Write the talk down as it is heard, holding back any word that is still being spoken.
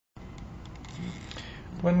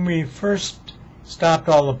When we first stopped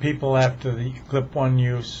all the people after the GLP-1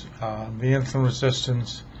 use, the insulin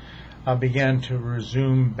resistance began to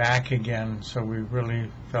resume back again, so we really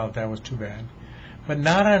felt that was too bad. But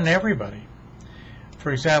not on everybody.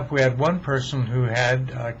 For example, we had one person who had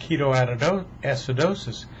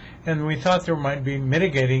ketoacidosis, and we thought there might be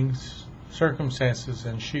mitigating circumstances,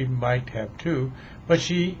 and she might have too, but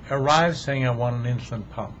she arrived saying, "I want an insulin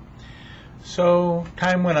pump." So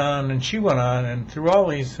time went on, and she went on, and through all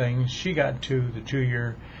these things, she got to the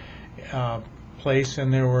 2-year place,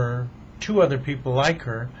 and there were 2 other people like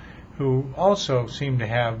her who also seemed to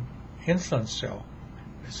have insulin still.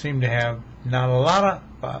 Seemed to have not a lot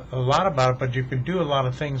about it, but you could do a lot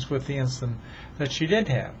of things with the insulin that she did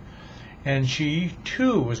have. And she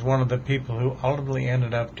too was one of the people who ultimately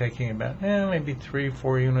ended up taking about maybe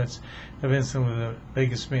 3-4 units of insulin with the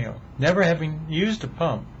biggest meal, never having used a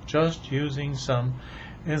pump, just using some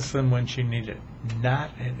insulin when she needed it,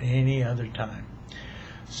 not at any other time.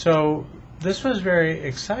 So this was very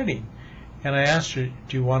exciting, and I asked her,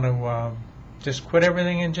 "Do you want to just quit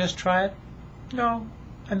everything and just try it?" "No,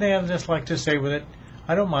 I think I'd just like to stay with it.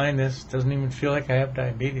 I don't mind this. It doesn't even feel like I have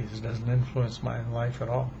diabetes. It doesn't influence my life at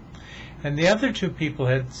all." And the other 2 people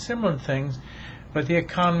had similar things, but the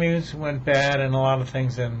economies went bad and a lot of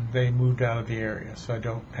things, and they moved out of the area, so I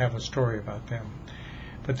don't have a story about them.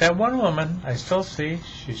 But that one woman, I still see,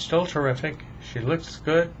 she's still terrific. She looks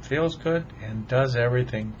good, feels good, and does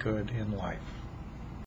everything good in life.